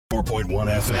4.1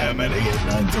 FM and AM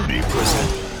 930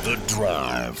 present The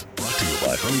Drive. Brought to you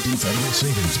by Huntington Federal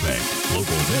Savings Bank.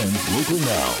 Local then, local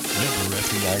now. Member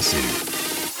FDIC.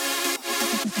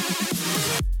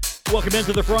 Welcome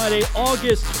into the Friday,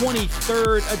 August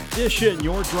 23rd edition.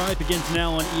 Your Drive begins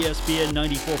now on ESPN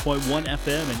 94.1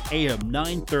 FM and AM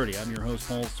 930. I'm your host,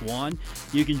 Paul Swan.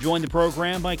 You can join the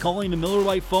program by calling the Miller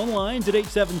Lite phone lines at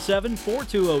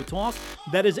 877-420-TALK.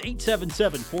 That is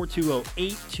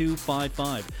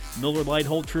 877-420-8255. Miller Lite,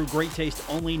 hold true, great taste,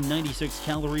 only 96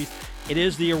 calories. It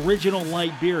is the original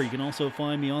light beer. You can also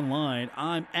find me online.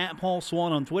 I'm at Paul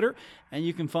Swan on Twitter, and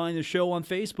you can find the show on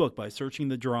Facebook by searching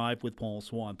The Drive with Paul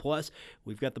Swan. Plus,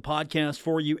 we've got the podcast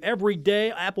for you every day.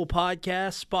 Apple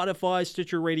Podcasts, Spotify,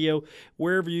 Stitcher Radio,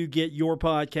 wherever you get your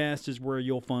podcast is where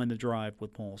you'll find The Drive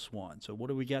with Paul Swan. So what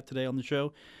do we got today on the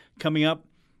show? Coming up,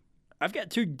 I've got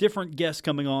two different guests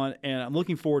coming on, and I'm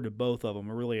looking forward to both of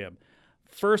them. I really am.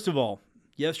 First of all,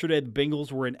 yesterday the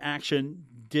Bengals were in action,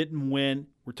 didn't win.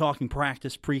 We're talking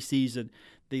practice preseason.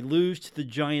 They lose to the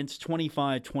Giants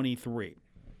 25-23.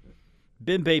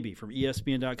 Ben Baby from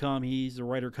ESPN.com, he's the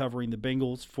writer covering the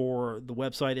Bengals for the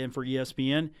website and for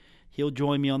ESPN. He'll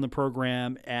join me on the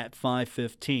program at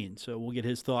 5:15. So we'll get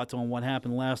his thoughts on what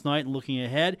happened last night and looking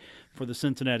ahead for the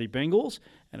Cincinnati Bengals.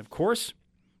 And, of course,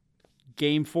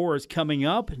 Game 4 is coming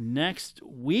up next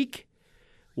week.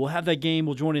 We'll have that game.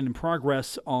 We'll join it in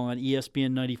progress on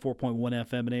ESPN 94.1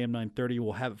 FM and AM 930.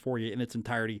 We'll have it for you in its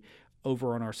entirety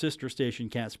over on our sister station,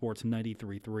 Cat Sports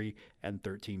 93.3 and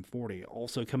 1340.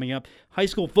 Also coming up, high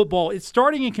school football. It's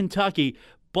starting in Kentucky,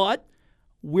 but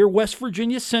we're West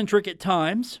Virginia-centric at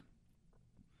times.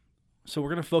 So we're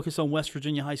going to focus on West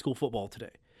Virginia high school football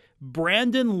today.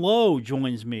 Brandon Lowe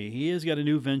joins me. He has got a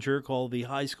new venture called the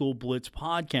High School Blitz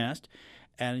Podcast.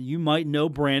 And you might know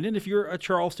Brandon if you're a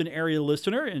Charleston area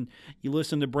listener and you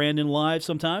listen to Brandon live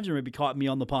sometimes, or maybe caught me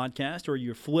on the podcast, or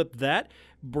you flip that.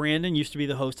 Brandon used to be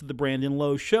the host of the Brandon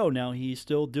Lowe Show. Now he's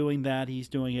still doing that. He's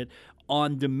doing it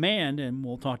on demand, and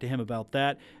we'll talk to him about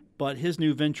that. But his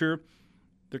new venture,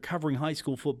 they're covering high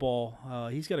school football.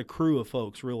 He's got a crew of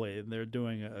folks, really, and they're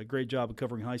doing a great job of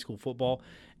covering high school football.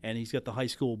 And he's got the High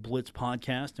School Blitz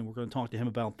podcast, and we're going to talk to him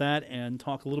about that and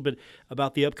talk a little bit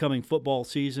about the upcoming football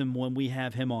season when we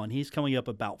have him on. He's coming up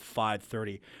about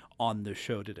 5:30 on the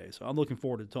show today. So I'm looking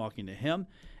forward to talking to him.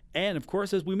 And, of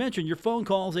course, as we mentioned, your phone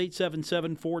calls,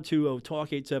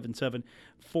 877-420-TALK,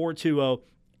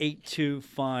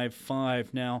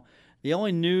 877-420-8255. Now, the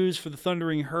only news for the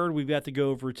Thundering Herd we've got to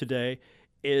go over today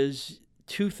is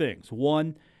two things.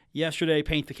 One, yesterday,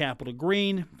 Paint the Capitol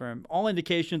Green. From all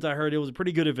indications I heard, it was a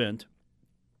pretty good event.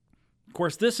 Of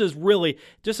course, this is really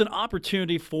just an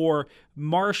opportunity for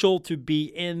Marshall to be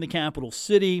in the capital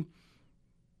city.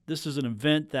 This is an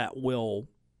event that will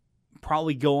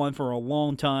probably go on for a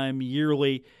long time,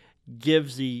 yearly,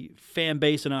 gives the fan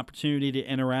base an opportunity to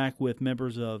interact with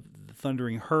members of the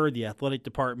Thundering Herd, the athletic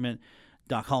department.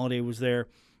 Doc Holliday was there.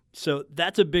 So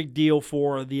that's a big deal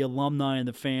for the alumni and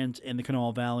the fans in the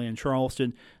Kanawha Valley and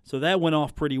Charleston. So that went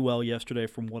off pretty well yesterday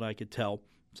from what I could tell.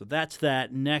 So that's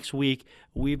that. Next week,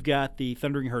 we've got the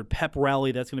Thundering Herd Pep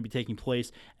Rally. That's going to be taking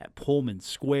place at Pullman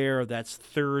Square. That's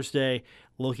Thursday.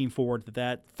 Looking forward to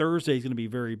that. Thursday is going to be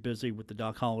very busy with the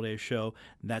Doc Holliday Show.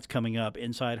 That's coming up.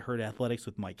 Inside Herd Athletics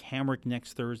with Mike Hamrick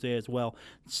next Thursday as well.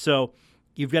 So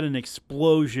you've got an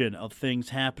explosion of things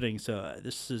happening. So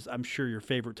this is, I'm sure, your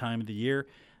favorite time of the year.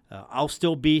 I'll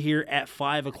still be here at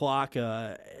 5 o'clock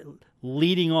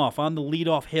leading off. I'm the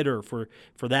leadoff hitter for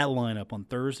that lineup on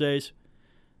Thursdays.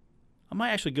 I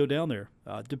might actually go down there.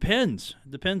 Depends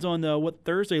on what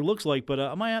Thursday looks like, but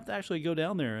I might have to actually go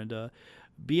down there and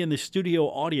be in the studio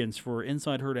audience for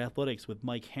Inside Herd Athletics with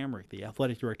Mike Hamrick, the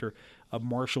athletic director of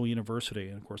Marshall University,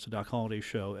 and, of course, the Doc Holliday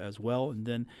Show as well. And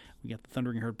then we got the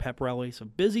Thundering Herd Pep Rally. So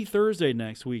busy Thursday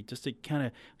next week just to kind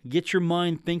of get your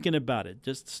mind thinking about it.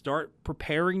 Just start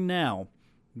preparing now.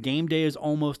 Game day is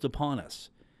almost upon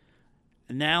us.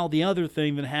 And now the other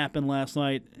thing that happened last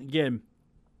night, again,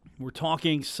 we're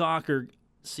talking soccer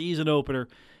season opener.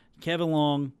 Kevin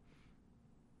Long,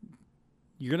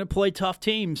 you're going to play tough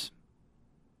teams.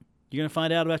 You're going to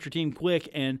find out about your team quick.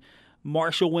 And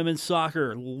Marshall women's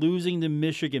soccer losing to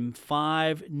Michigan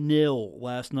 5-0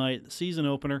 last night, the season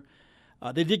opener.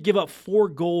 They did give up 4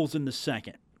 goals in the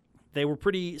second. They were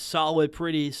pretty solid,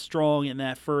 pretty strong in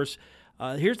that first.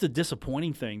 Here's the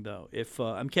disappointing thing, though. If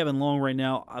I'm Kevin Long right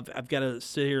now, I've got to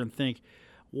sit here and think,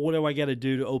 what do I got to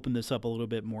do to open this up a little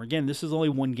bit more? Again, this is only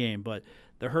one game, but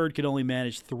the Herd could only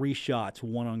manage 3 shots,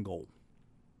 1 on goal.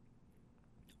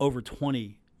 Over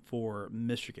 20 for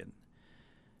Michigan.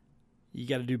 You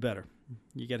got to do better.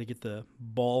 You got to get the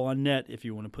ball on net if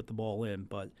you want to put the ball in.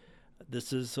 But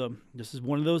This is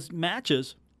one of those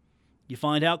matches you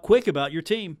find out quick about your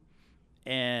team,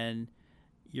 and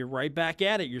you're right back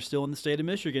at it. You're still in the state of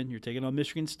Michigan. You're taking on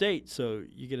Michigan State, so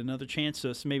you get another chance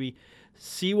to maybe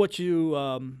see what you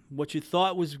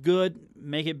thought was good,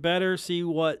 make it better. See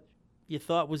what you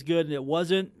thought was good and it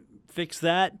wasn't. Fix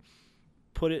that.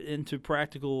 Put it into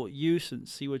practical use and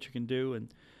see what you can do.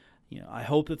 And I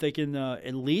hope that they can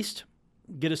at least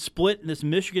get a split in this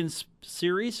Michigan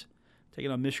series,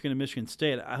 taking on Michigan and Michigan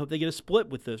State. I hope they get a split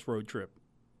with this road trip.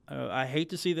 I hate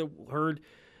to see the Herd.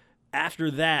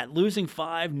 After that, losing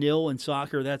 5-0 in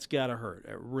soccer, that's got to hurt.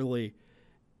 It really,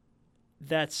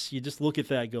 you just look at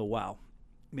that and go, wow.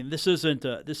 I mean, this isn't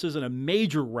a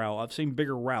major rout. I've seen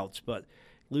bigger routs, but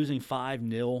losing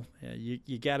 5-0,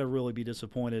 you got to really be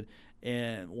disappointed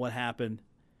in what happened.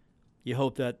 You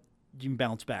hope that you can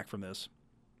bounce back from this.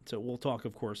 So we'll talk,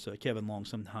 of course, Kevin Long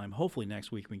sometime. Hopefully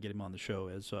next week we can get him on the show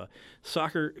as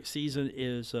soccer season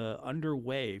is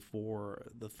underway for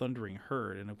the Thundering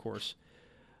Herd. And, of course,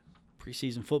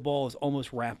 preseason football is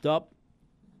almost wrapped up.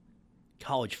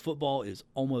 College football is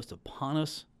almost upon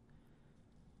us.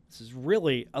 This is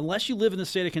really, unless you live in the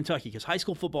state of Kentucky, because high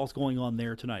school football is going on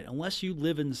there tonight, unless you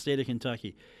live in the state of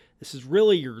Kentucky, this is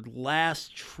really your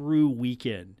last true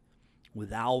weekend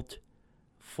without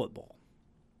football.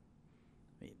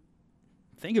 I mean,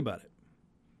 think about it.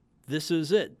 This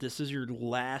is it. This is your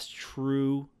last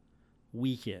true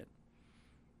weekend.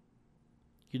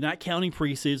 You're not counting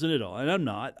preseason at all, and I'm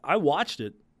not. I watched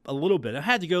it a little bit. I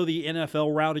had to go the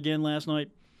NFL route again last night.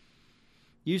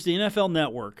 Used the NFL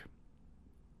Network,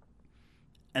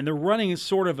 and they're running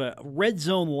sort of a red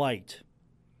zone light.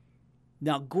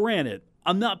 Now, granted,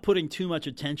 I'm not putting too much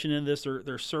attention in this.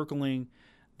 They're circling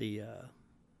the,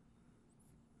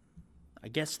 I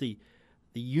guess the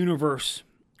universe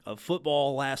of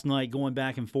football last night, going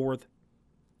back and forth.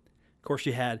 Of course,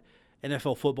 you had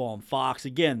NFL football on Fox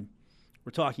again.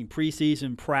 We're talking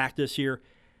preseason practice here.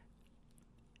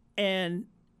 And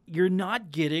you're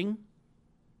not getting,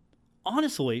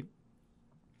 honestly,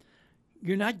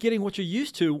 you're not getting what you're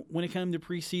used to when it comes to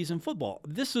preseason football.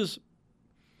 This has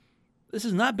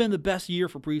not been the best year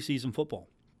for preseason football.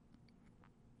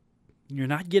 You're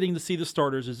not getting to see the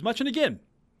starters as much. And again,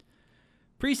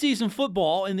 preseason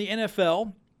football in the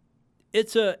NFL,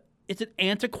 it's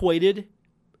antiquated.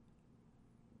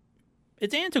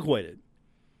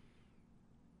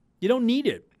 You don't need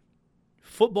it.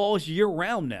 Football is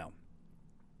year-round now.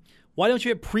 Why don't you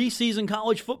have preseason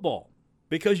college football?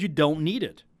 Because you don't need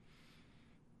it.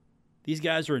 These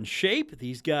guys are in shape.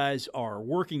 These guys are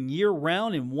working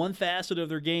year-round in one facet of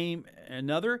their game and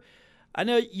another. I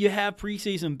know you have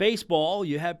preseason baseball,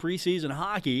 you have preseason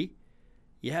hockey,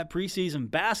 you have preseason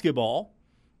basketball,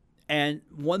 and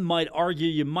one might argue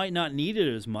you might not need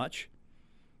it as much.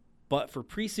 But for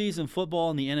preseason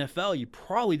football in the NFL, you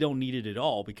probably don't need it at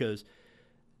all because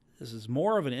this is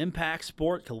more of an impact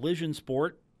sport, collision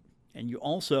sport, and you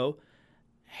also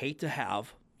hate to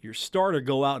have your starter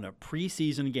go out in a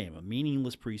preseason game, a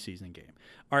meaningless preseason game.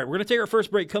 All right, we're going to take our first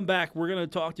break. Come back. We're going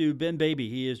to talk to Ben Baby.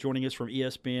 He is joining us from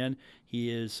ESPN. He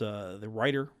is the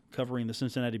writer covering the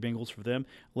Cincinnati Bengals for them.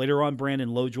 Later on,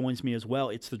 Brandon Lowe joins me as well.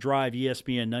 It's The Drive,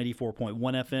 ESPN 94.1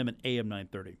 FM and AM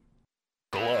 930.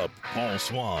 Up, Paul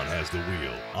Swan has the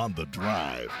wheel on The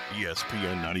Drive,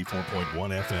 ESPN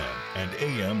 94.1 FM and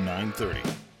AM 930.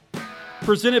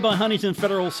 Presented by Huntington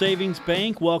Federal Savings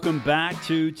Bank. Welcome back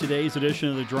to today's edition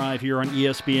of The Drive here on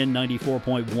ESPN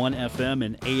 94.1 FM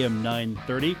and AM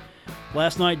 930.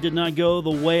 Last night did not go the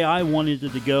way I wanted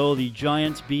it to go. The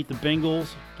Giants beat the Bengals.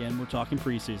 Again, we're talking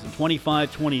preseason,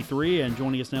 25-23, and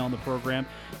joining us now on the program,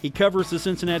 he covers the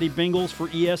Cincinnati Bengals for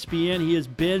ESPN. He is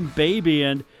Ben Baby,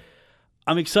 and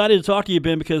I'm excited to talk to you,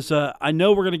 Ben, because I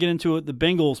know we're going to get into the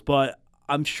Bengals, but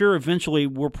I'm sure eventually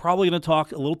we're probably going to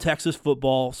talk a little Texas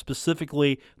football,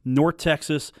 specifically North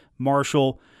Texas,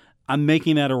 Marshall. I'm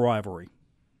making that a rivalry.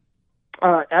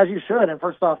 As you should. And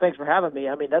first off, thanks for having me.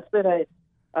 I mean, that's been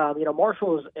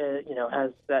Marshall is,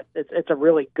 has that. It's a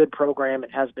really good program.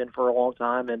 It has been for a long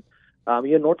time, and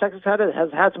North Texas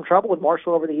has had some trouble with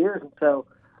Marshall over the years, and so.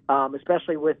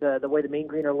 Especially with the way the Mean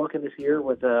Green are looking this year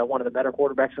with one of the better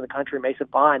quarterbacks in the country, Mason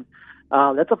Fine.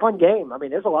 That's a fun game. I mean,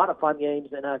 there's a lot of fun games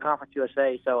in Conference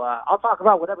USA, so I'll talk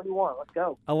about whatever you want. Let's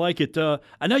go. I like it.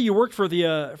 I know you worked for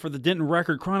the Denton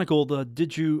Record Chronicle.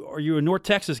 Are you a North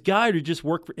Texas guy, or did you just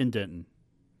work in Denton?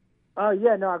 I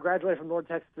graduated from North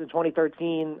Texas in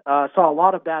 2013. Saw a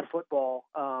lot of bad football,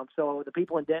 so the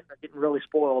people in Denton are getting really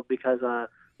spoiled because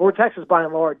North Texas, by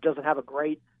and large, doesn't have a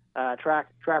great track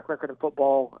record in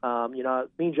football.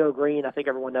 Mean Joe Green, I think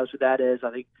everyone knows who that is.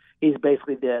 I think he's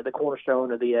basically the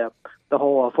cornerstone of the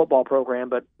whole football program.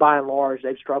 But by and large,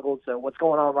 they've struggled. So what's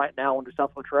going on right now under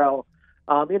Seth Luttrell,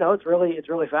 it's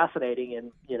really fascinating,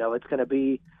 and it's going to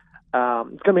be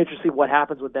interesting to see what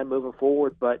happens with them moving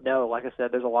forward. But no, like I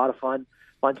said, there's a lot of fun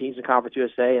teams in Conference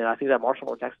USA, and I think that Marshall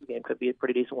North Texas game could be a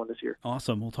pretty decent one this year.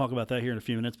 Awesome. We'll talk about that here in a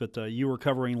few minutes, but you were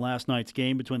covering last night's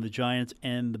game between the Giants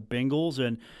and the Bengals,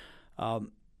 and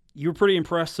you were pretty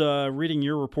impressed reading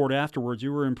your report afterwards.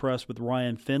 You were impressed with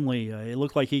Ryan Finley. It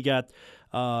looked like he got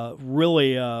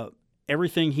really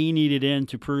everything he needed in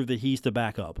to prove that he's the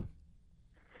backup.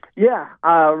 Yeah,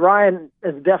 Ryan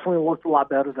has definitely looked a lot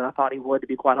better than I thought he would, to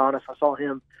be quite honest. I saw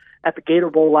him at the Gator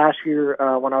Bowl last year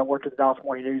when I worked at the Dallas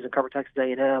Morning News and covered Texas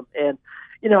A&M. And,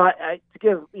 to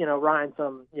give, Ryan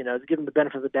some, to give him the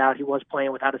benefit of the doubt, he was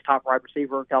playing without his top wide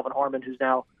receiver, Kelvin Harmon, who's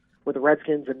now with the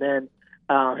Redskins. And then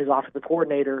his offensive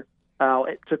coordinator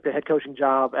took the head coaching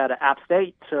job at App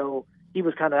State. So he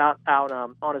was kind of out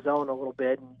on his own a little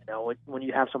bit. And, when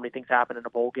you have so many things happen in a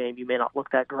bowl game, you may not look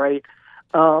that great.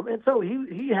 And so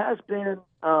he has been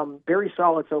very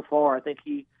solid so far. I think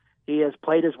he has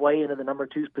played his way into the number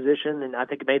 2 position, and I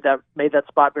think it made that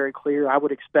spot very clear. I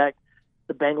would expect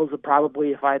the Bengals would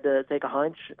probably, if I had to take a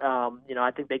hunch,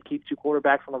 I think they'd keep 2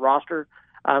 quarterbacks on the roster.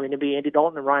 It'd be Andy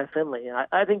Dalton and Ryan Finley. And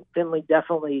I think Finley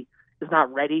definitely is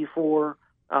not ready for,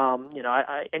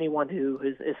 anyone who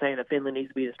is saying that Finley needs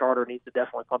to be the starter needs to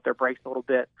definitely pump their brakes a little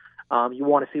bit. You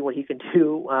want to see what he can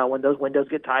do when those windows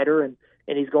get tighter and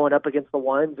he's going up against the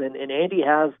ones. And Andy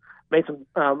has made some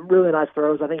really nice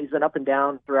throws. I think he's been up and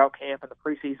down throughout camp and the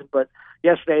preseason. But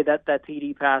yesterday, that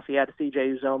TD pass he had to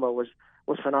C.J. Uzomah was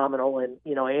phenomenal. And,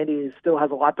 Andy still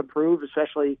has a lot to prove,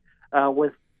 especially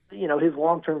with, his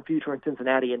long-term future in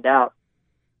Cincinnati in doubt.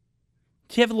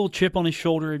 Does he have a little chip on his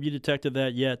shoulder? Have you detected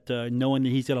that yet, knowing that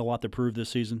he's got a lot to prove this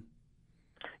season?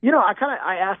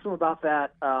 I asked him about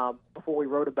that before we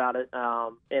wrote about it,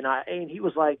 and he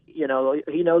was like, he knows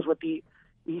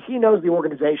he knows the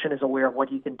organization is aware of what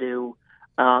he can do,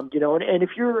 and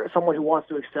if you're someone who wants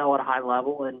to excel at a high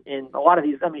level, and a lot of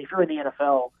these, if you're in the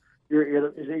NFL,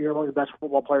 you're one of the best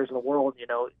football players in the world,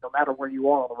 no matter where you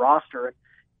are on the roster,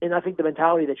 and I think the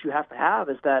mentality that you have to have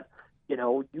is that,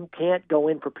 you can't go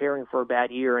in preparing for a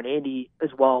bad year, and Andy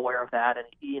is well aware of that,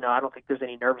 and I don't think there's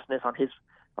any nervousness on his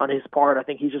part. I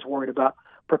think he's just worried about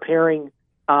preparing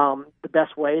the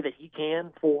best way that he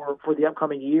can for the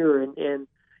upcoming year, and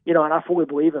I fully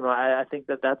believe him. I think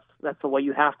that's the way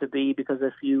you have to be, because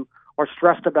if you are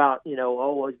stressed about,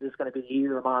 is this going to be the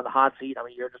year, am I on the hot seat?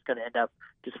 You're just going to end up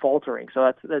just faltering.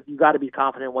 So that's you got to be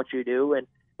confident in what you do and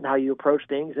how you approach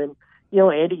things. And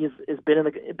Andy has been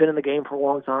in the game for a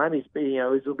long time. This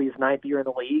will be his 9th year in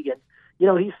the league, and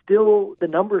he's still, the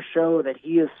numbers show that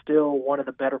he is still one of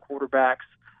the better quarterbacks.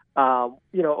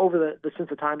 Over since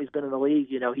the time he's been in the league,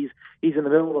 he's in the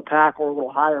middle of the pack or a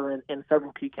little higher in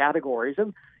several key categories.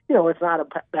 And, it's not a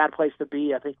bad place to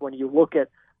be. I think when you look at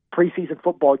preseason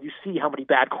football, you see how many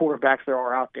bad quarterbacks there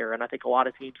are out there. And I think a lot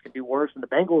of teams can do worse, and the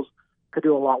Bengals could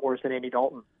do a lot worse than Andy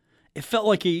Dalton. It felt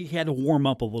like he had to warm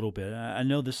up a little bit. I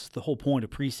know this is the whole point of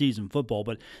preseason football,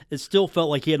 but it still felt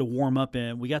like he had to warm up,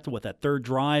 and we got to that third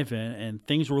drive, and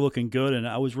things were looking good, and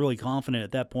I was really confident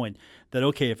at that point that,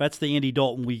 okay, if that's the Andy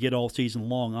Dalton we get all season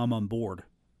long, I'm on board.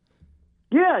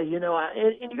 Yeah, and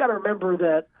you got to remember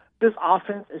that this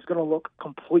offense is going to look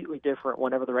completely different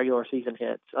whenever the regular season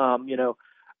hits.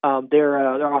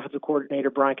 Their offensive coordinator,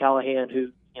 Brian Callahan,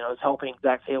 who is helping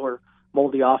Zach Taylor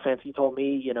mold the offense, he told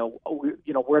me,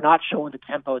 we're not showing the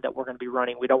tempo that we're going to be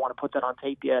running. We don't want to put that on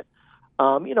tape yet.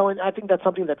 And I think that's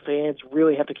something that fans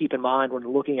really have to keep in mind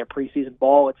when looking at preseason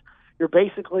ball. You're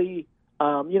basically,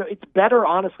 it's better,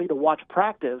 honestly, to watch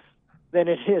practice than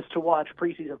it is to watch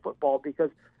preseason football, because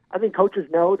I think coaches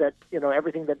know that,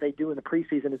 everything that they do in the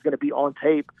preseason is going to be on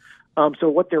tape. So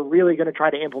what they're really going to try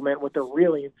to implement, what they're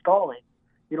really installing,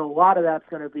 a lot of that's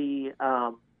going to be,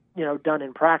 done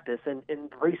in practice. And in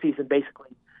preseason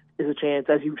basically is a chance,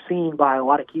 as you've seen by a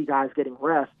lot of key guys getting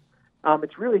rest,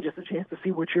 it's really just a chance to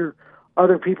see what your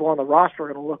other people on the roster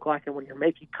are going to look like, and when you're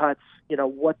making cuts,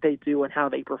 what they do and how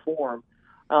they perform.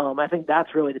 I think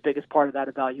that's really the biggest part of that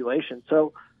evaluation.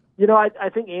 So, I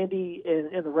think Andy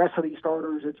and the rest of these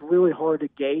starters, it's really hard to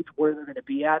gauge where they're going to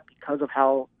be at because of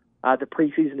how the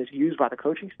preseason is used by the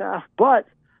coaching staff. But,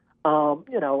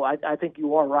 I think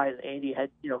you are right. Andy had,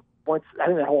 once I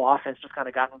think that whole offense just kind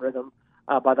of got in rhythm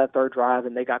by that third drive,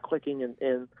 and they got clicking.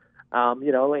 And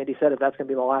Andy said if that's going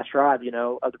to be the last drive,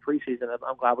 of the preseason,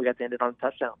 I'm glad we got to end it on a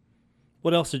touchdown.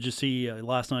 What else did you see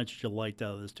last night that you liked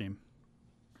out of this team?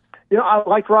 I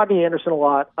liked Rodney Anderson a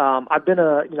lot.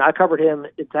 I covered him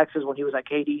in Texas when he was at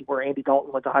Katy, where Andy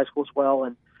Dalton went to high school as well.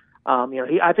 And,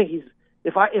 I think he's,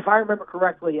 if I remember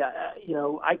correctly,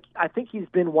 I think he's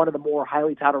been one of the more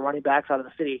highly touted running backs out of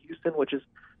the city of Houston, which is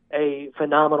a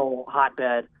phenomenal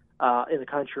hotbed in the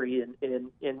country.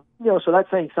 And so that's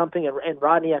saying something. And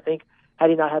Rodney, I think, had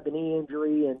he not had the knee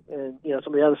injury and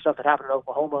some of the other stuff that happened in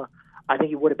Oklahoma, I think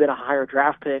he would have been a higher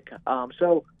draft pick. I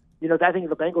think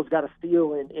the Bengals got a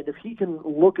steal, and if he can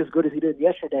look as good as he did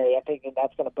yesterday, I think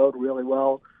that's going to bode really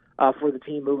well for the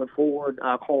team moving forward.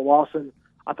 Cole Lawson,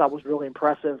 I thought, was really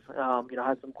impressive.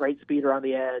 Had some great speed around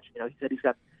the edge.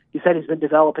 He said he's been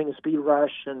developing a speed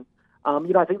rush, and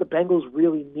I think the Bengals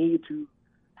really need to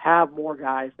have more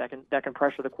guys that can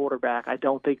pressure the quarterback. I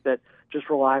don't think that just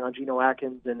relying on Geno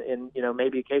Atkins and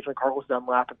maybe occasionally Carlos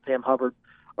Dunlap and Sam Hubbard,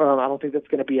 I don't think that's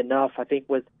going to be enough. I think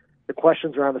with the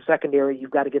questions around the secondary,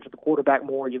 you've got to get to the quarterback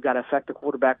more. You've got to affect the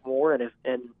quarterback more. And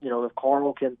if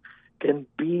Carl can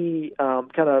be kind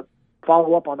of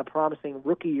follow up on the promising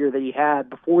rookie year that he had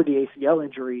before the ACL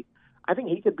injury, I think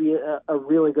he could be a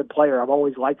really good player. I've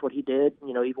always liked what he did.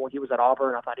 Even when he was at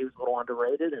Auburn, I thought he was a little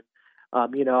underrated. And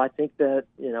I think that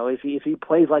if he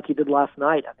plays like he did last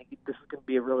night, I think this is going to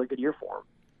be a really good year for him.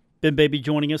 Ben Baby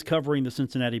joining us, covering the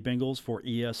Cincinnati Bengals for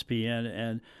ESPN.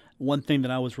 And one thing that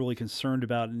I was really concerned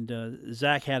about, and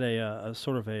Zach had a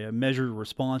sort of a measured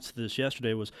response to this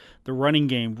yesterday, was the running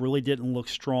game really didn't look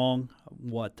strong.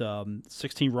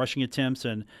 16 rushing attempts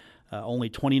and only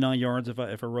 29 yards, if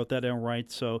I wrote that down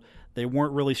right. So they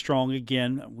weren't really strong.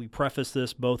 Again, we preface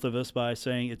this, both of us, by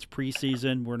saying it's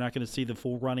preseason. We're not going to see the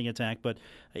full running attack. But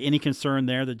any concern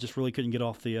there that just really couldn't get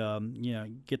off get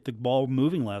the ball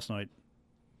moving last night?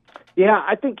 Yeah,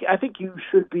 I think you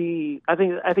should be. I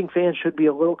think fans should be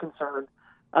a little concerned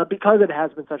because it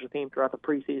has been such a theme throughout the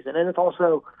preseason, and it's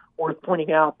also worth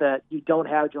pointing out that you don't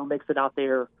have Joe Mixon out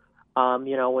there.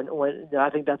 When I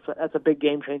think that's a big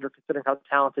game changer considering how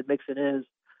talented Mixon is.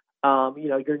 You're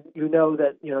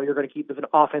that you're going to keep the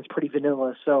offense pretty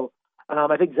vanilla. So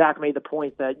I think Zach made the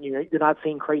point that you're not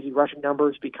seeing crazy rushing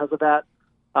numbers because of that.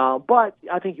 But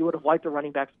I think you would have liked the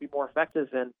running backs to be more effective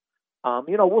and.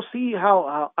 We'll see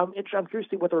how. I'm curious to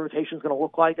see what the rotation is going to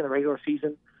look like in the regular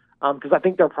season, because I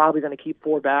think they're probably going to keep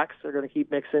four backs. They're going to keep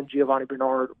Mixon, Giovanni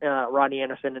Bernard, Rodney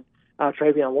Anderson, and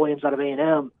Travion Williams out of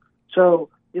A&M. So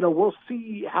we'll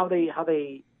see how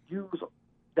they use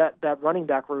that running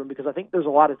back room, because I think there's a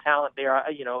lot of talent there.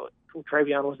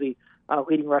 Travion was the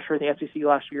leading rusher in the SEC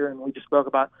last year, and we just spoke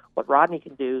about what Rodney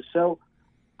can do. So.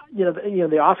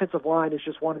 The offensive line is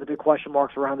just one of the big question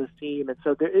marks around this team, and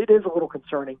so it is a little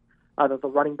concerning that the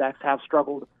running backs have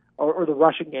struggled, or the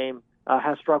rushing game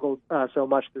has struggled so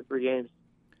much through 3 games.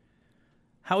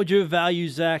 How would you value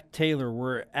Zach Taylor?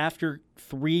 We're after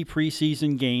 3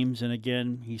 preseason games, and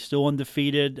again, he's still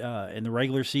undefeated in the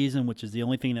regular season, which is the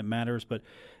only thing that matters. But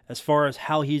as far as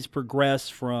how he's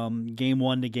progressed from game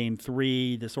 1 to game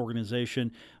 3, this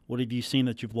organization, what have you seen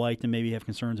that you've liked and maybe have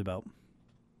concerns about?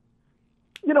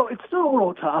 It's still a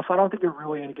little tough. I don't think you're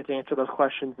really going to get to answer those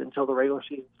questions until the regular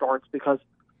season starts, because,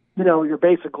 you're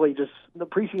basically just the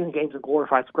preseason games and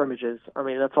glorified scrimmages. I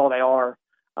mean, that's all they are.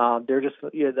 They're just,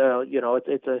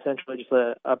 it's essentially just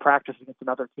a practice against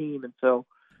another team. And so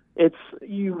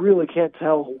you really can't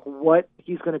tell what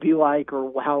he's going to be like or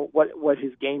what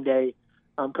his game day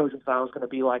coaching style is going to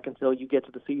be like until you get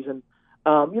to the season.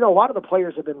 A lot of the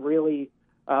players have been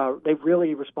they've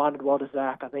really responded well to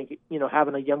Zach. I think,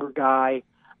 having a younger guy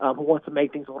who wants to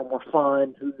make things a little more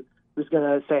fun, who's going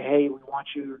to say, hey, we want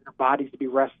your bodies to be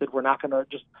rested. We're not going to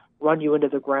just run you into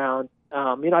the ground.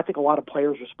 I think a lot of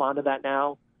players respond to that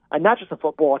now. And not just in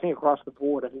football, I think across the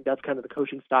board. I think that's kind of the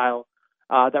coaching style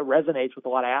that resonates with a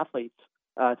lot of athletes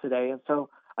today. And so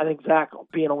I think Zach,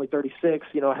 being only 36,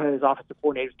 had his offensive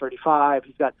coordinator 35.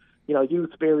 He's got,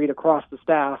 youth buried across the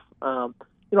staff. I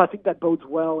think that bodes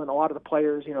well. And a lot of the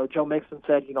players, Joe Mixon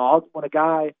said, when a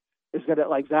guy is going to,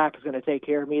 like Zach, is going to take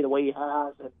care of me the way he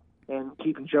has and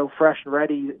keeping Joe fresh and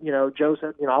ready, Joe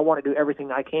said, I want to do everything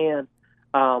I can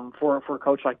for a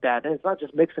coach like that. And it's not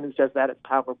just Mixon who says that. It's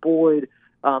Tyler Boyd.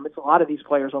 It's a lot of these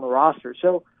players on the roster.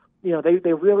 So,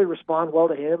 they really respond well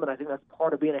to him. And I think that's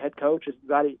part of being a head coach is you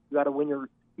got to win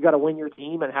your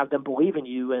team and have them believe in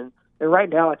you. And right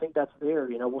now, I think that's there.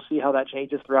 We'll see how that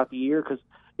changes throughout the year because,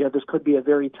 this could be a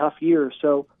very tough year.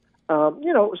 So,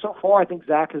 so far, I think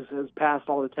Zach has passed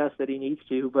all the tests that he needs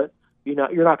to, but you're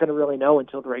not going to really know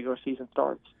until the regular season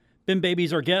starts. Ben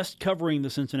Baby's our guest, covering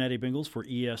the Cincinnati Bengals for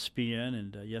ESPN,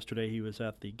 and yesterday he was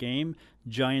at the game.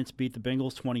 Giants beat the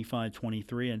Bengals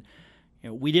 25-23, and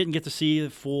we didn't get to see the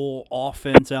full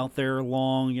offense out there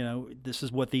long. This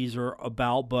is what these are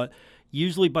about. But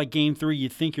usually by game 3, you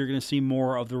think you're going to see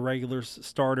more of the regular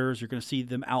starters. You're going to see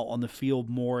them out on the field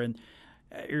more. And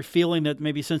you're feeling that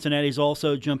maybe Cincinnati's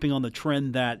also jumping on the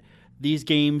trend that these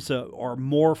games are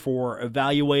more for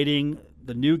evaluating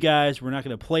the new guys. We're not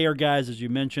going to play our guys, as you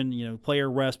mentioned, player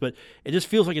rest. But it just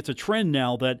feels like it's a trend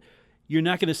now that you're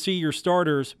not going to see your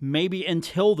starters maybe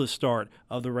until the start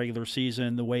of the regular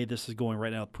season, the way this is going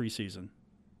right now, preseason.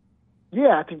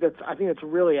 Yeah, I think that's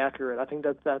really accurate. I think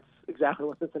that's exactly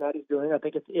what Cincinnati's doing. I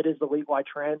think it is the league-wide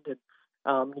trend, and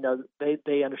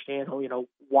they understand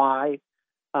why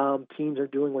teams are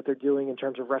doing what they're doing in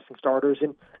terms of resting starters.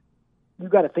 And you've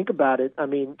got to think about it. I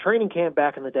mean, training camp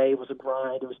back in the day was a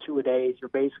grind. It was 2-a-days. You're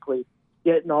basically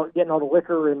getting all the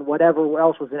liquor and whatever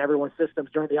else was in everyone's systems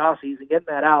during the offseason, getting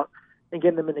that out and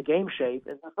getting them into game shape.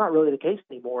 And that's not really the case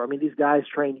anymore. I mean, these guys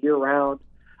train year-round.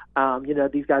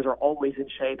 These guys are always in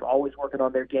shape, always working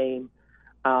on their game,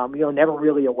 never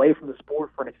really away from the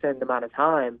sport for an extended amount of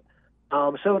time.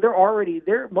 So they're already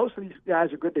there. Most of these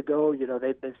guys are good to go.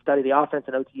 They study the offense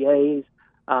and OTAs.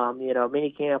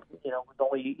 Mini camp, was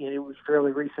only, it was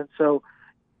fairly recent. So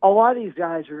a lot of these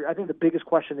guys I think the biggest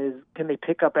question is, can they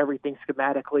pick up everything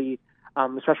schematically,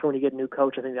 especially when you get a new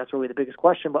coach? I think that's really the biggest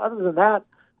question. But other than that,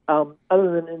 other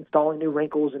than installing new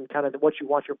wrinkles and kind of what you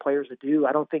want your players to do,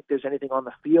 I don't think there's anything on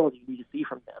the field you need to see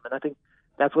from them. And I think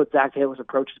that's what Zach Taylor's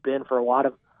approach has been for a lot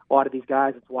of these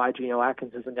guys. It's why Geno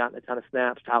Atkins hasn't gotten a ton of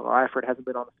snaps. Tyler Eifert hasn't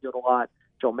been on the field a lot.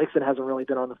 Joe Mixon hasn't really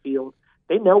been on the field.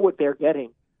 They know what they're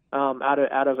getting out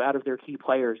of their key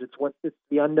players. It's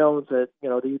the unknowns that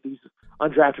these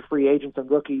undrafted free agents and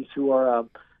rookies who are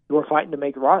fighting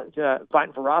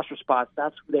fighting for roster spots.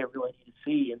 That's who they really need to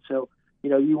see. And so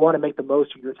you want to make the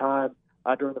most of your time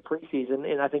during the preseason.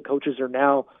 And I think coaches are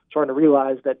now starting to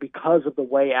realize that because of the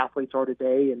way athletes are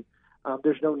today, and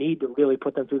there's no need to really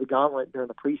put them through the gauntlet during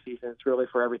the preseason. It's really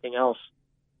for everything else.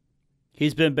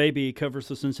 He's Ben Baby. He covers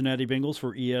the Cincinnati Bengals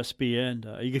for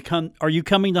ESPN. Are you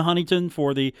coming to Huntington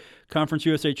for the Conference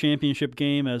USA Championship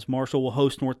game as Marshall will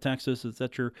host North Texas? Is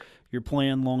that your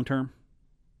plan long term?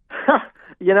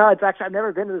 It's actually, I've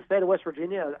never been to the state of West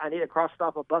Virginia. I need to cross it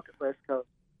off my bucket list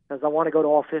because I want to go to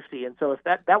all 50. And so if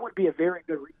that would be a very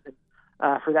good reason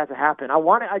for that to happen.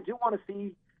 I do want to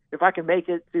see if I can make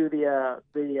it to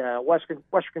the Western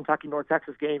Kentucky North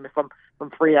Texas game if I'm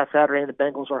free that Saturday and the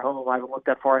Bengals are home. I haven't looked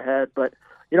that far ahead, but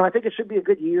I think it should be a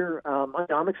good year.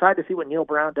 I'm excited to see what Neil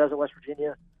Brown does at West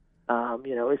Virginia. I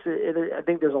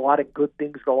think there's a lot of good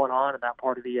things going on in that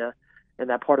part of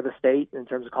the state in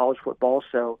terms of college football.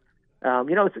 So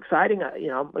it's exciting.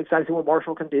 I'm excited to see what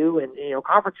Marshall can do, and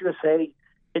Conference USA.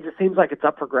 It just seems like it's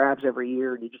up for grabs every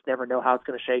year, and you just never know how it's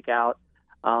going to shake out.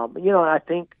 And I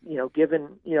think, given,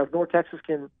 if North Texas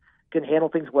can handle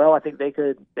things well, I think they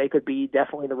could be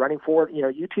definitely in the running for it.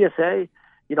 UTSA,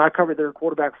 I covered their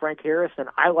quarterback, Frank Harris, and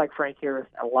I like Frank Harris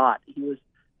a lot. He was,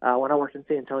 when I worked in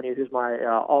San Antonio, he was my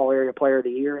all-area player of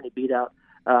the year, and he beat out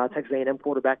Texas A&M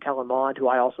quarterback Kellen Mond, who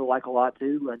I also like a lot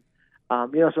too. And,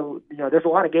 there's a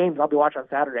lot of games I'll be watching on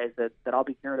Saturdays that I'll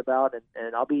be caring about,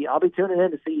 and I'll be tuning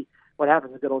in to see what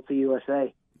happens at good old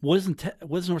CUSA. What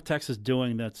is North Texas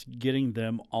doing that's getting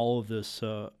them all of this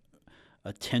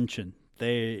attention?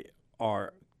 They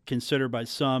are considered by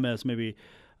some as maybe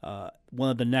one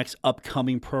of the next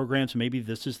upcoming programs. Maybe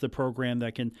this is the program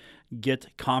that can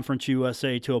get Conference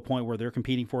USA to a point where they're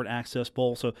competing for an Access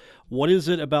Bowl. So what is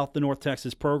it about the North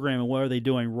Texas program, and what are they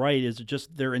doing right? Is it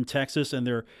just they're in Texas and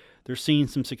they're seeing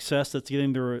some success that's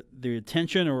getting their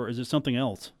attention, or is it something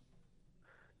else?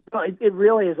 Well, it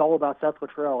really is all about Seth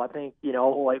Luttrell. I think,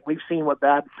 we've seen what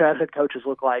bad head coaches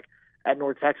look like at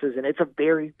North Texas, and it's a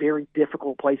very, very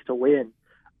difficult place to win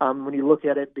when you look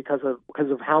at it because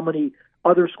of how many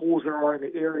other schools there are in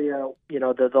the area,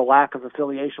 the lack of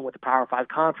affiliation with the Power 5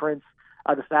 conference,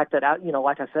 the fact that,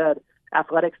 like I said,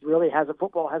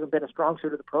 football hasn't been a strong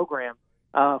suit of the program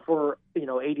for,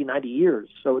 80, 90 years.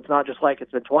 So it's not just like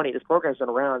it's been 20. This program's been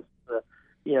around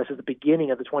since the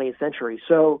beginning of the 20th century.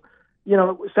 So,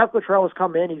 Seth Luttrell has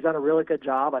come in. He's done a really good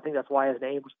job. I think that's why his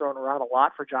name was thrown around a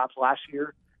lot for jobs last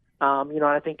year.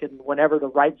 I think whenever the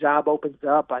right job opens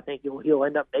up, I think he'll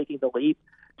end up making the leap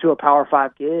to a Power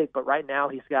 5 gig. But right now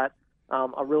he's got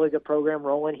a really good program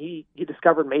rolling. He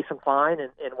discovered Mason Fine,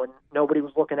 and when nobody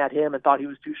was looking at him and thought he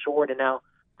was too short, and now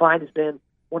Fine has been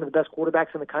one of the best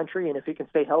quarterbacks in the country. And if he can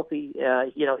stay healthy,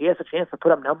 he has a chance to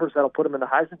put up numbers that'll put him in the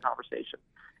Heisman conversation.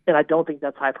 And I don't think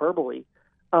that's hyperbole.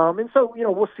 And so,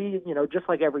 we'll see, just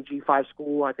like every G5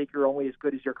 school, I think you're only as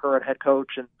good as your current head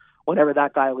coach. And whenever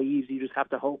that guy leaves, you just have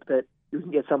to hope that you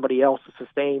can get somebody else to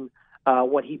sustain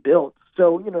what he built.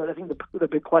 So, I think the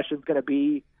big question is going to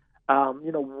be,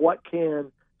 what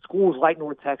can schools like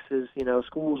North Texas,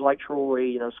 schools like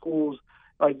Troy, schools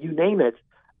like you name it,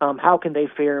 how can they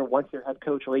fare once their head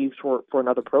coach leaves for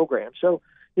another program? So,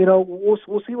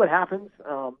 we'll see what happens.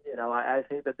 I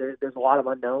think that there's a lot of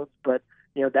unknowns, but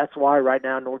that's why right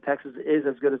now North Texas is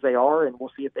as good as they are, and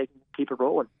we'll see if they can keep it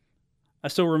rolling. I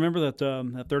still remember that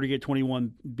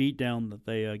 38-21 beatdown that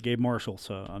they gave Marshall.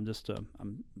 So I'm just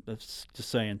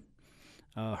saying.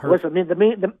 Listen,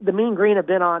 the Mean Green have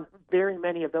been on very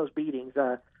many of those beatings.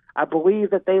 I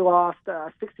believe that they lost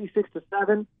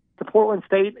 66-7 to Portland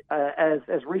State as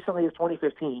recently as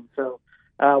 2015. So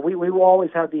we will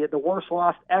always have the worst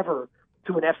loss ever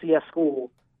to an FCS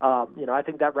school. I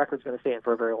think that record's going to stand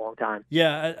for a very long time.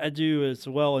 Yeah, I do as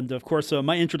well. And, of course,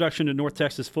 my introduction to North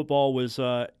Texas football was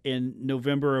in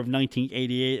November of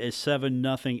 1988, a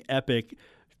 7-0 epic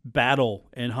battle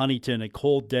in Huntington, a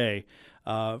cold day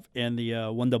in the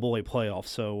 1AA playoffs.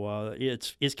 So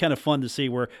it's kind of fun to see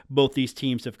where both these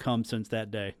teams have come since that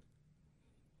day.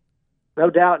 No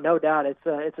doubt.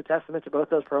 It's a testament to both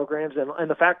those programs, and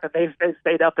the fact that they've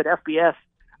stayed up at FBS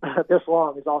this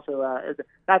long is also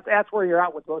that's where you're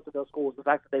at with both of those schools. The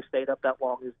fact that they've stayed up that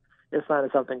long is a sign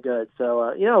of something good.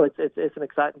 So it's an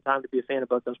exciting time to be a fan of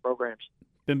both those programs.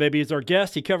 Ben Baby is our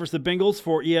guest. He covers the Bengals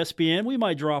for ESPN. We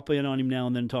might drop in on him now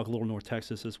and then and talk a little North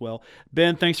Texas as well.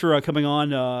 Ben, thanks for coming on.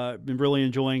 Been really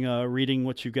enjoying reading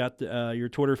what you've got. Your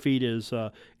Twitter feed is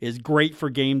great for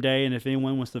game day, and if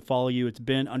anyone wants to follow you, it's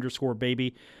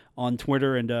Ben_Baby on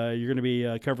Twitter, and you're going to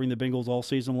be covering the Bengals all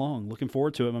season long. Looking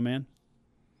forward to it, my man.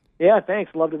 Yeah,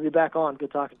 thanks. Love to be back on.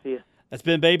 Good talking to you. That's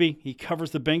Ben Baby. He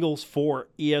covers the Bengals for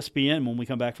ESPN. When we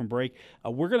come back from break,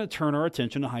 we're going to turn our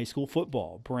attention to high school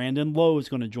football. Brandon Lowe is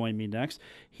going to join me next.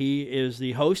 He is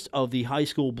the host of the High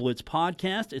School Blitz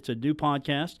podcast. It's a new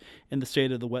podcast in the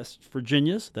state of the West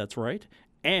Virginias. That's right.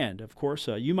 And, of course,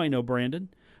 you might know Brandon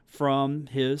from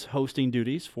his hosting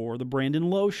duties for the Brandon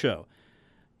Lowe Show.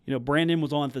 Brandon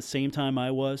was on at the same time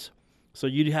I was, so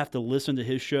you'd have to listen to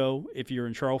his show if you're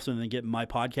in Charleston and then get my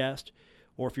podcast.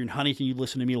 Or if you're in Huntington, you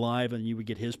listen to me live and you would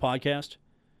get his podcast.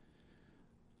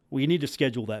 We need to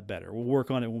schedule that better. We'll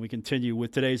work on it when we continue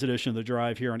with today's edition of The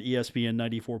Drive here on ESPN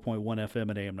 94.1 FM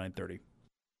and AM 930.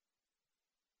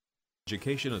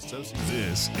 Education Associate.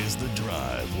 This is The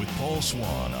Drive with Paul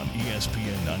Swan on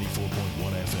ESPN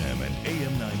 94.1 FM and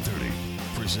AM 930.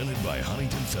 Presented by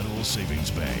Huntington Federal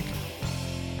Savings Bank.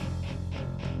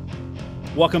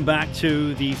 Welcome back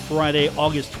to the Friday,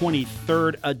 August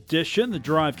 23rd edition. The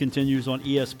Drive continues on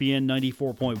ESPN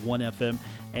 94.1 FM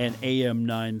and AM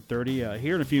 930.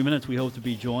 Here in a few minutes, we hope to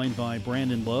be joined by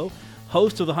Brandon Lowe,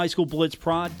 host of the High School Blitz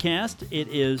podcast. It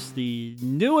is the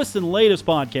newest and latest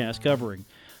podcast covering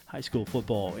high school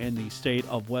football in the state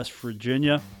of West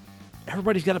Virginia.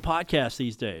 Everybody's got a podcast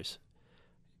these days.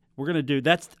 We're going to do,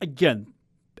 that's, again,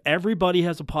 everybody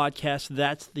has a podcast.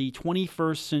 That's the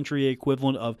 21st century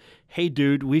equivalent of, hey,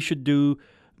 dude, we should do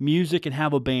music and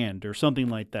have a band or something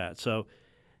like that. So,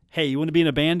 hey, you want to be in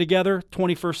a band together?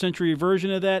 21st century version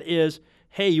of that is,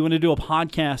 hey, you want to do a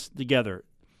podcast together?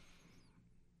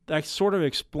 That sort of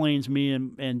explains me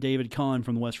and David Kahn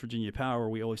from the West Virginia Power.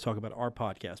 We always talk about our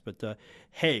podcast. But,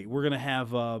 hey, we're going to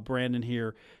have Brandon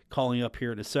here calling up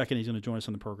here in a second. He's going to join us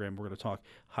on the program. We're going to talk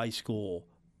high school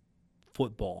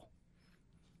football.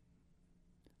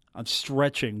 I'm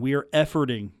stretching. We are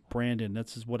efforting, Brandon.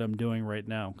 This is what I'm doing right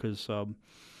now because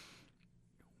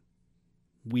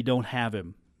we don't have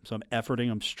him. So I'm efforting.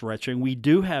 I'm stretching. We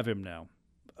do have him now.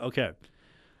 Okay.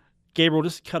 Gabriel,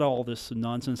 just cut all this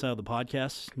nonsense out of the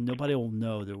podcast. Nobody will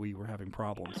know that we were having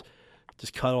problems.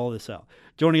 Just cut all this out.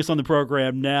 Joining us on the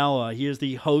program now, he is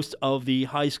the host of the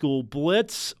High School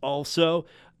Blitz, also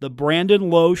the Brandon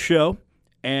Lowe Show,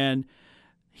 and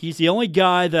he's the only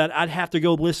guy that I'd have to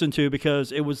go listen to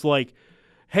because it was like,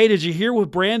 hey, did you hear what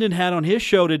Brandon had on his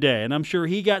show today? And I'm sure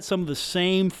he got some of the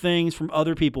same things from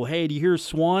other people. Hey, do you hear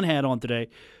Swan had on today?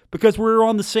 Because we're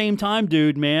on the same time,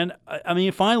 dude, man. I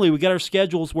mean, finally, we got our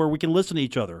schedules where we can listen to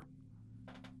each other.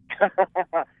 Yeah,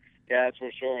 that's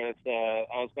for sure. I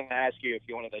was going to ask you if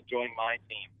you wanted to join my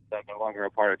team. I'm no longer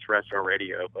a part of terrestrial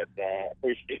radio, but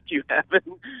appreciate you having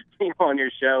me on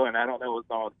your show. And I don't know what's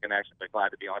on with the connection, but glad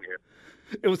to be on here.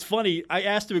 It was funny. I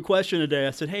asked him a question today.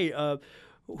 I said, hey,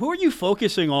 who are you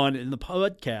focusing on in the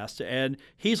podcast? And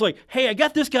he's like, hey, I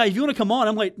got this guy. If you want to come on.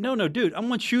 I'm like, no, dude, I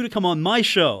want you to come on my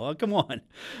show. Come on.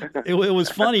 It was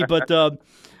funny, but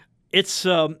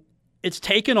it's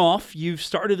taken off. You've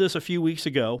started this a few weeks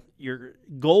ago. Your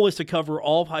goal is to cover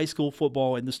all of high school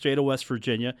football in the state of West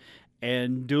Virginia.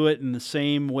 and do it in the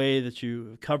same way that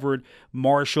you covered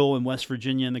Marshall and West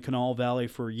Virginia and the Kanawha Valley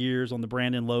for years on the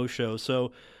Brandon Lowe Show.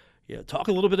 So, yeah, talk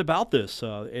a little bit about this.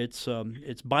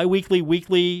 It's biweekly,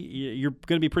 weekly. You're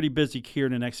going to be pretty busy here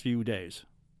in the next few days.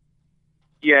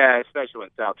 Yeah, especially when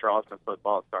South Charleston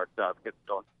football starts up, get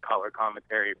some color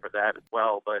commentary for that as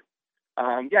well. But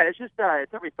yeah, it's just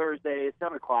it's every Thursday. It's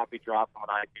 7 o'clock. We drop on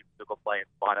iTunes, Google Play, and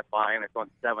Spotify, and it's on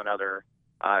 7 other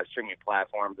streaming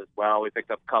platforms as well. We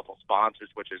picked up a couple sponsors,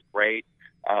 which is great.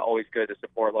 Always good to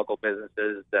support local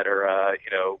businesses that are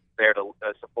there to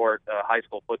support high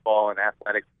school football and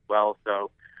athletics as well. So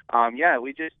yeah,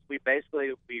 we just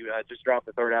dropped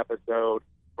the 3rd episode.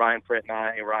 Ryan Fritt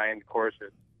and Ryan, of course, has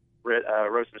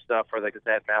wrote some stuff for the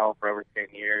Gazette Mail for over 10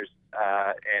 years,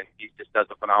 and he just does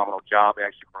a phenomenal job. We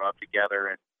actually grew up together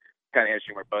and kind of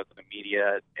interesting. We're both in the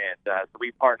media, and so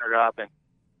we partnered up, and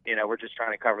we're just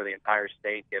trying to cover the entire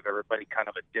state, give everybody kind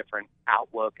of a different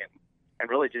outlook, and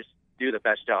really just do the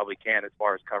best job we can as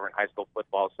far as covering high school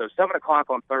football. So 7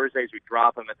 o'clock on Thursdays we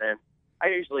drop them, and then I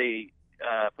usually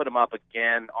put them up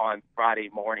again on Friday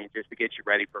morning just to get you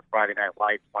ready for Friday Night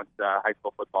Lights once high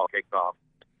school football kicks off.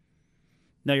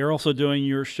 Now, you're also doing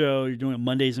your show. You're doing it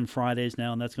Mondays and Fridays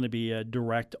now, and that's going to be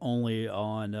direct only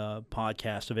on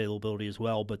podcast availability as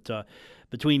well. But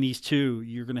between these two,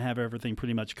 you're going to have everything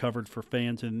pretty much covered for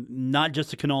fans, and not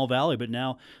just the Kanawha Valley, but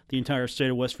now the entire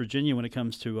state of West Virginia when it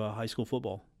comes to high school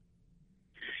football.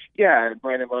 Yeah,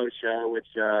 Brandon Lowe's show, which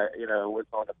was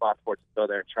on the Fox Sports show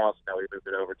there in Charleston. Now we moved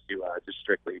it over to just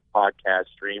strictly podcast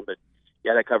stream. But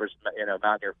yeah, that covers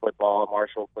Mountaineer football,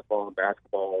 Marshall football, and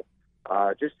basketball.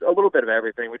 Just a little bit of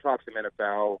everything. We talked some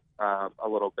NFL a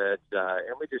little bit,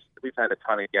 and we've had a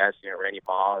ton of guests. Randy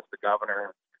Moss, the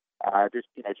governor,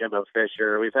 Jimbo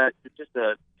Fisher. We've had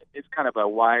it's kind of a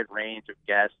wide range of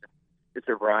guests. It's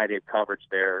a variety of coverage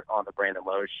there on the Brandon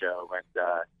Lowe Show,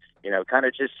 and kind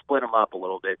of just split them up a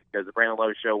little bit because the Brandon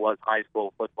Lowe Show was high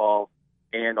school football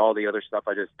and all the other stuff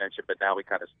I just mentioned, but now we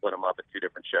kind of split them up in 2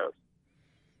 different shows.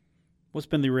 What's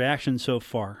been the reaction so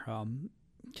far?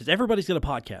 Because everybody's got a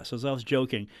podcast. As I was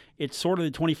joking, it's sort of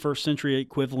the 21st century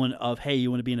equivalent of, hey, you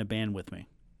want to be in a band with me?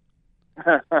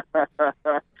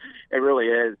 It really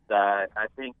is. I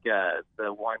think the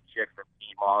one chick from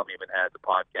Team Mom even has a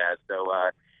podcast. So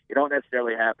you don't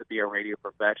necessarily have to be a radio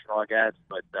professional, I guess,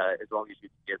 but as long as you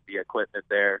can get the equipment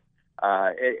there,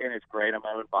 and it's great. I'm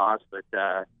my own boss, but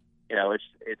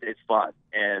it's fun.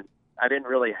 And I didn't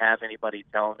really have anybody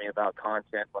telling me about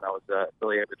content when I was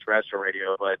affiliated with terrestrial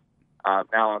radio, but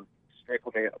now I'm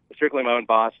strictly my own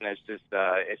boss, and it's just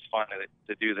it's fun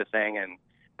to do the thing and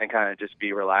kind of just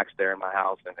be relaxed there in my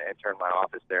house and turn my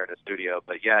office there in the studio.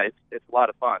 But yeah, it's a lot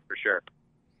of fun for sure.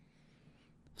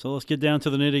 So let's get down to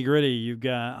the nitty-gritty. You've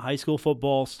got high school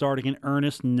football starting in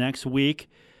earnest next week.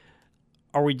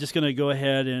 Are we just going to go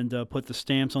ahead and put the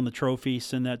stamps on the trophy,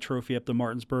 send that trophy up to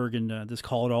Martinsburg, and just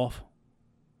call it off?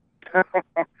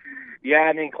 Yeah,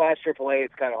 I mean, Class AAA,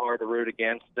 it's kind of hard to root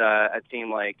against a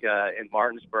team like in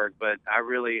Martinsburg, but I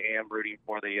really am rooting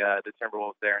for the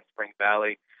Timberwolves there in Spring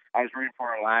Valley. I was rooting for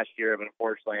them last year, but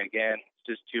unfortunately, again, it's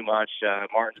just too much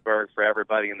Martinsburg for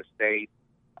everybody in the state.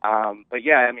 But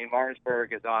yeah, I mean,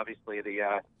 Martinsburg is obviously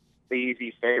the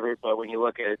easy favorite, but when you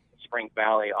look at Spring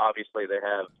Valley, obviously they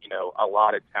have a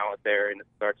lot of talent there, and it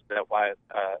starts with that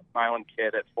Milan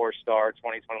kid at 4-star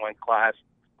 2021 class.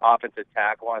 Offensive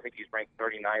tackle. I think he's ranked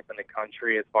 39th in the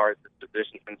country as far as his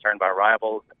position is concerned by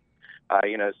rivals.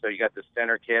 So you got the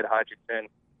center kid, Hutchinson,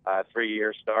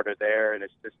 3-year starter there, and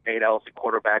it's just Nate Ellis, a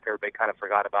quarterback. Everybody kind of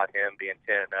forgot about him being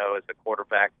 10-0 as a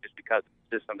quarterback just because of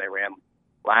the system they ran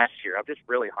last year. I'm just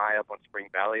really high up on Spring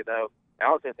Valley, though. I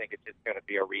also think it's just going to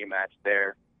be a rematch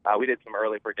there. We did some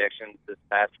early predictions this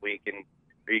past week, and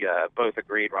we both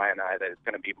agreed, Ryan and I, that it's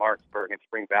going to be Martinsburg and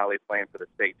Spring Valley playing for the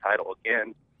state title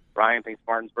again. Ryan thinks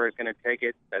Martinsburg is going to take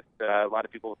it. A lot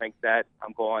of people think that.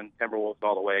 I'm going Timberwolves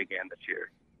all the way again this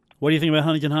year. What do you think about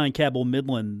Huntington High and Cabell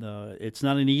Midland? It's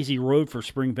not an easy road for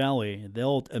Spring Valley.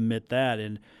 They'll admit that.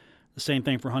 And the same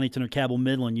thing for Huntington or Cabell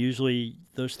Midland. Usually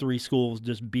those 3 schools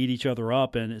just beat each other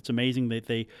up, and it's amazing that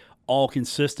they all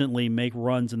consistently make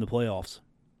runs in the playoffs.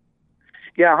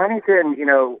 Yeah, Huntington,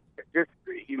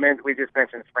 we just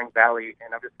mentioned Spring Valley,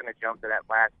 and I'm just going to jump to that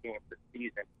last game of the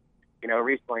season.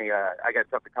 Recently I got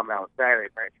something coming out on Saturday,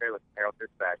 Brent Traylor from Herald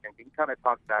Dispatch, and he kind of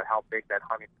talks about how big that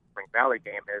Huntington Spring Valley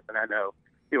game is. And I know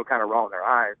people kind of roll their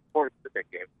eyes. Of course, it's a big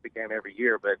game. It's a big game every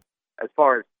year. But as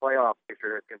far as playoff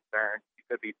picture is concerned, you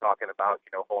could be talking about,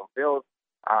 home field.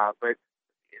 But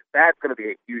that's going to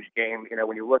be a huge game.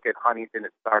 When you look at Huntington,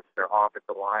 it starts their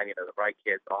offensive line. The right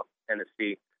kids off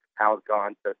Tennessee, Hal's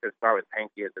gone. So it's going to start with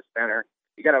Pankey as the center.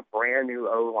 You got a brand new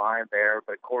O-line there,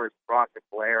 but of course, Brock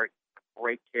DeBlair,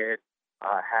 great kid.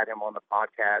 Had him on the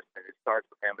podcast, and it starts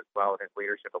with him as well and his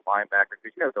leadership of linebackers.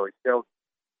 Because, Billy Still's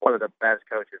one of the best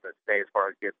coaches in the state as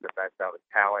far as getting the best out of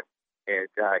talent. And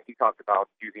he talked about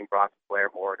using Brock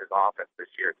DeBlair more in his offense this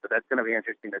year. So that's going to be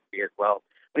interesting to see as well.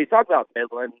 When you talk about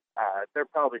Midland, they're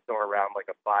probably still around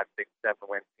like a 5, 6, 7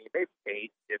 win team. Maybe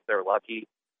 8 if they're lucky.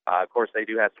 Of course, they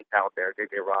do have some talent there.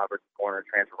 J.J. Roberts, corner,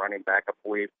 transfer running back, I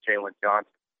believe. Jalen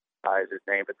Johnson is his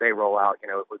name. But they roll out,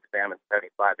 Luke Salmon,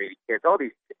 75, 80 kids. All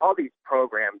these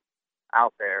programs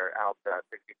out there,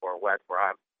 64 West, where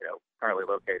I'm, currently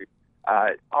located.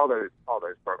 All those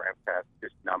programs have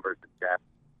just numbers and depth.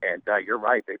 And you're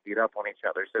right, they beat up on each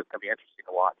other, so it's going to be interesting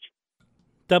to watch.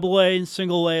 Double A and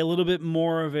single A, a little bit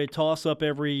more of a toss-up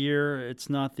every year. It's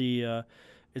not the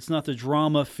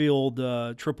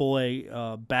drama-filled Triple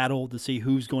A battle to see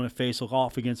who's going to face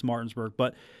off against Martinsburg.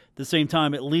 But at the same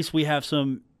time, at least we have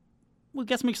some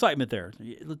excitement there.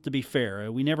 To be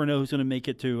fair, we never know who's going to make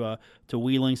it to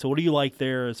Wheeling. So, what do you like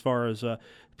there as far as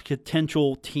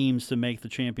potential teams to make the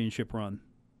championship run?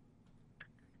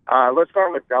 Let's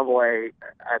start with Double A.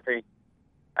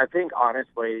 I think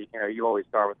honestly, you always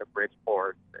start with the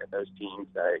Bridgeport and those teams.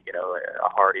 A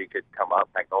Hardy could come up.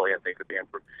 Magnolia, I think, could be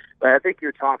improved. But I think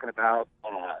you're talking about.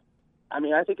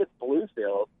 I think it's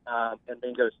Bluefield and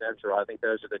Mingo Central. I think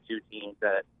those are the two teams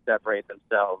that separate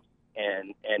themselves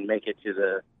and make it to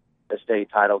the state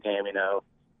title game.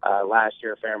 Last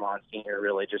year Fairmont Senior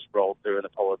really just rolled through, and the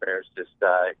Polar Bears just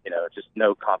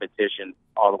no competition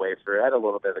all the way through. I had a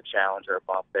little bit of a challenge or a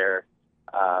bump there,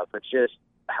 but just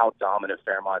how dominant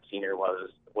Fairmont Senior was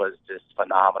just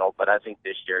phenomenal. But I think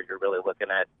this year you're really looking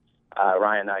at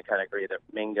Ryan and I kind of agree that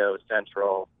Mingo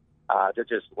Central, they're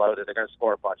just loaded. They're going to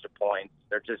score a bunch of points.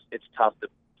 It's tough to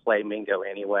play Mingo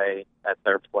anyway at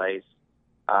third place.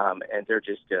 And they're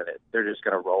just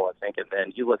gonna roll, I think. And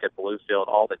then you look at Bluefield,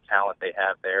 all the talent they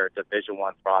have there, Division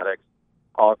I products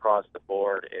all across the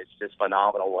board. It's just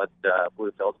phenomenal what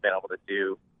Bluefield's been able to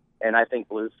do. And I think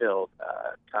Bluefield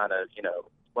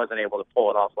wasn't able to pull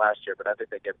it off last year, but I think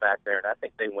they get back there, and I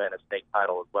think they win a state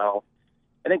title as well.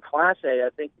 And in Class A, I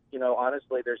think,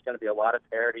 honestly, there's going to be a lot of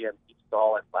parity in each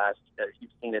stall in Class A.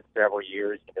 You've seen it several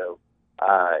years,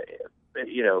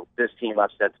 this team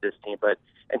upsets this team. But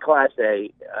in Class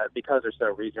A, because they're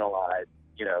so regionalized,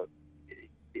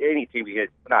 any team you get,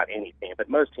 not any team, but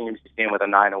most teams you see them with a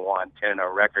 9-1,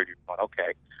 10-0 record, you're going,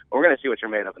 okay, we're going to see what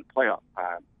you're made of in playoff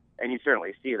time. And you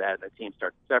certainly see that, and the teams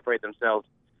start to separate themselves.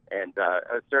 And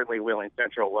certainly Wheeling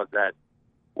Central was that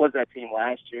team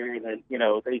last year. And then,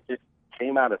 they just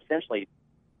came out essentially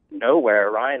nowhere.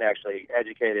 Ryan actually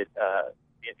educated,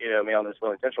 me on this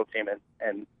Wheeling Central team,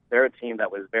 and they're a team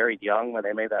that was very young when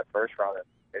they made that first run. And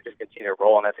they just continue to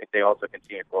roll, and I think they also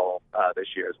continue to roll this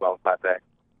year as well in Class A.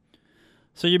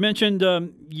 So you mentioned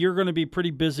you're going to be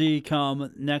pretty busy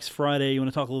come next Friday. You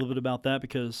want to talk a little bit about that?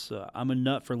 Because I'm a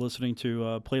nut for listening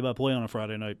to play-by-play on a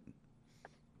Friday night.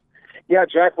 Yeah,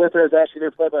 Jack Lither is actually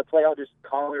their play-by-play. I'll just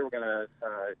call her. We're going to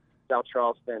South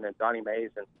Charleston and Donnie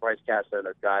Mays and Bryce Castro and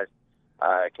those guys.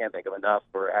 I can't think of enough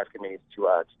for asking me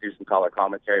to do some color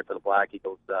commentary for the Black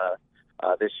Eagles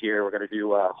this year. We're going to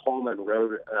do home and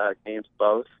road games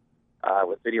both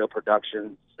with video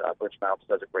productions. Butch Mounts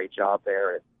does a great job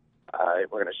there. And,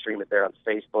 we're going to stream it there on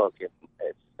Facebook, and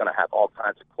it's going to have all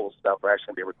kinds of cool stuff. We're actually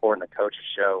going to be recording a coach's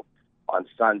show on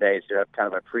Sundays. So you have kind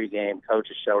of a pregame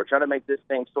coach's show. We're trying to make this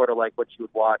thing sort of like what you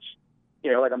would watch,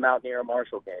 like a Mountaineer or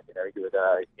Marshall game. You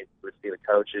would see the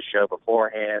coach's show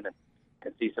beforehand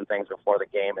and see some things before the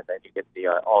game, and then you get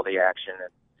all the action.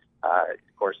 And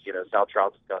of course, South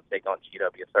Charleston's going to take on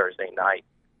GW Thursday night,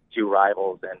 two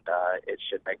rivals, and it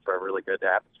should make for a really good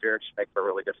atmosphere. It should make for a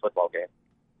really good football game.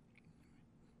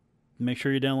 Make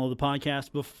sure you download the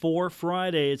podcast before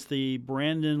Friday. It's the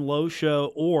Brandon Lowe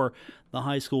Show or the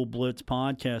High School Blitz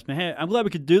podcast. Man, hey, I'm glad we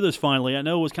could do this finally. I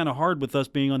know it was kind of hard with us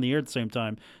being on the air at the same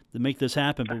time to make this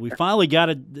happen, but we finally got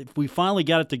it. We finally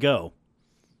got it to go.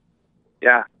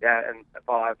 Yeah, and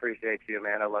Paul, I appreciate you,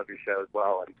 man. I love your show as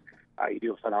well, and you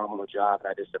do a phenomenal job.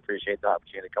 And I just appreciate the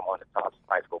opportunity to come on and talk some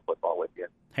high school football with you.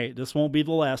 Hey, this won't be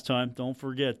the last time. Don't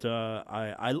forget,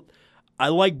 I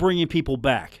like bringing people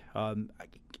back.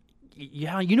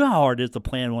 Yeah, you know how hard it is to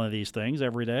plan one of these things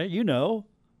every day.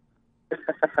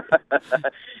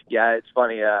 Yeah, it's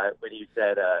funny when you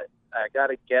said, I got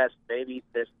to guess, maybe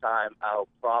this time I'll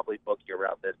probably book you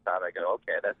around this time. I go,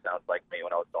 okay, that sounds like me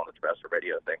when I was on the terrestrial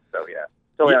radio thing. So, yeah,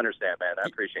 totally understand, man. I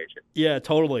appreciate you. Yeah,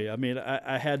 totally. I mean,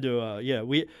 I had to,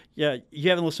 you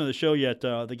haven't listened to the show yet.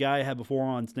 The guy I had before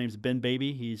on, his name's Ben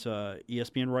Baby. He's a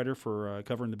ESPN writer for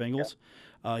covering the Bengals.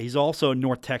 He's also a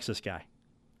North Texas guy.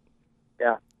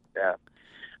 Yeah, Yeah.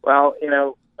 Well,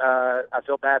 I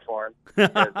feel bad for him.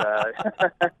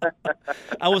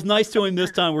 I was nice to him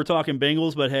this time. We're talking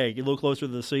Bengals, but hey, get a little closer to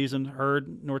the season.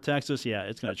 Herd, North Texas, yeah,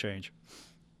 it's going to change.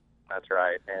 That's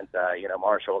right. And,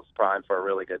 Marshall's primed for a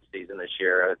really good season this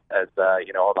year as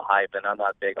all the hype. And I'm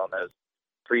not big on those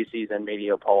preseason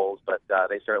media polls, but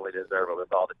they certainly deserve it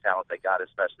with all the talent they got,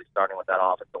 especially starting with that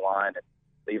offensive line. And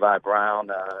Levi Brown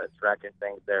is wrecking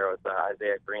things there with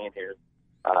Isaiah Green, who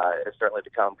has certainly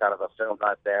become kind of a film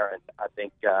nut there. And I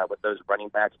think with those running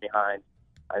backs behind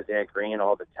Isaiah Green,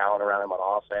 all the talent around him on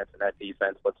offense, and that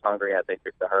defense looks hungry, I think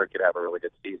the Herd could have a really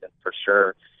good season for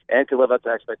sure and could live up to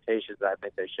expectations. I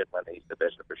think they should win the East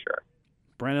Division for sure.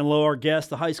 Brandon Lowe, our guest,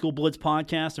 the High School Blitz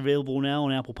podcast, available now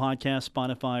on Apple Podcasts,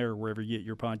 Spotify, or wherever you get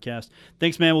your podcast.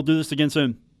 Thanks, man. We'll do this again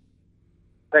soon.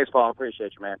 Thanks, Paul.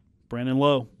 Appreciate you, man. Brandon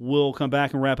Lowe. We'll come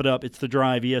back and wrap it up. It's The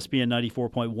Drive, ESPN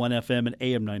 94.1 FM and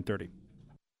AM 930.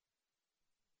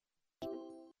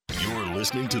 You're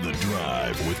listening to The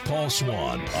Drive with Paul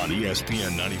Swann on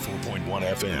ESPN 94.1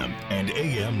 FM and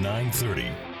AM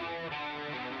 930.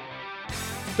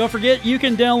 Don't forget, you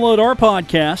can download our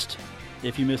podcast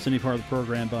if you missed any part of the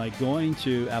program by going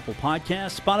to Apple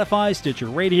Podcasts, Spotify, Stitcher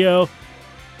Radio.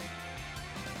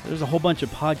 There's a whole bunch of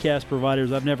podcast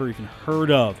providers I've never even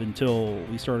heard of until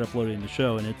we started uploading the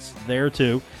show, and it's there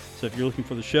too. So if you're looking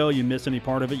for the show, you miss any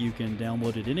part of it, you can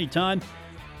download it anytime.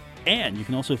 And you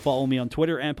can also follow me on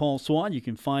Twitter at Paul Swann. You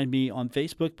can find me on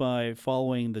Facebook by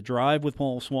following The Drive with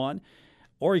Paul Swann.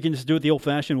 Or you can just do it the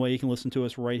old-fashioned way. You can listen to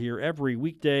us right here every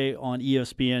weekday on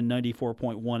ESPN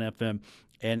 94.1 FM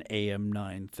and AM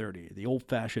 930, the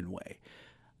old-fashioned way.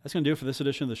 That's going to do it for this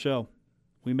edition of the show.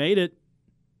 We made it.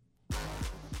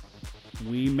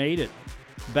 We made it.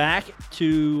 Back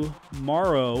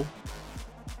tomorrow.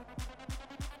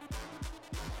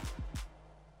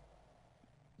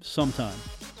 Sometime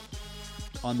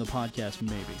on the podcast,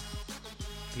 maybe.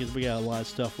 Because we got a lot of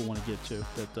stuff we want to get to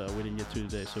that we didn't get to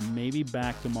today. So maybe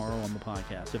back tomorrow on the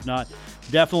podcast. If not,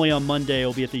 definitely on Monday,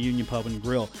 it'll be at the Union Pub and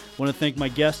Grill. I want to thank my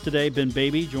guest today, Ben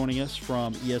Baby, joining us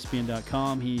from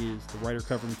ESPN.com. He is the writer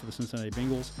covering for the Cincinnati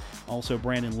Bengals. Also,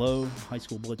 Brandon Lowe, High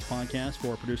School Blitz podcast, for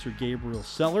our producer, Gabriel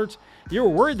Sellards. You were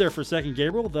worried there for a second,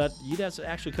 Gabriel, that you'd have to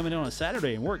actually come in on a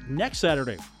Saturday and work next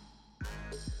Saturday.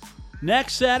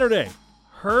 Next Saturday,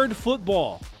 Herd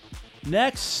football.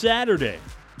 Next Saturday.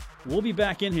 We'll be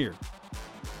back in here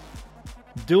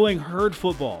doing Herd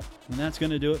football. And that's going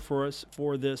to do it for us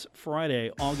for this Friday,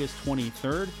 August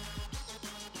 23rd.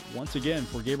 Once again,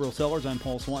 for Gabriel Sellards, I'm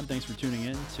Paul Swann. Thanks for tuning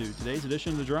in to today's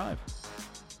edition of The Drive.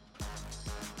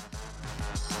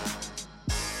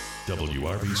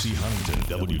 WRBC Huntington,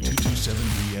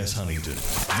 W227BS Huntington.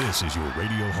 This is your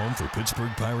radio home for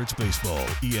Pittsburgh Pirates baseball.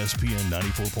 ESPN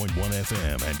 94.1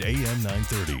 FM and AM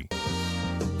 930.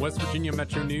 West Virginia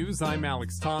Metro News, I'm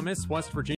Alex Thomas. West Virginia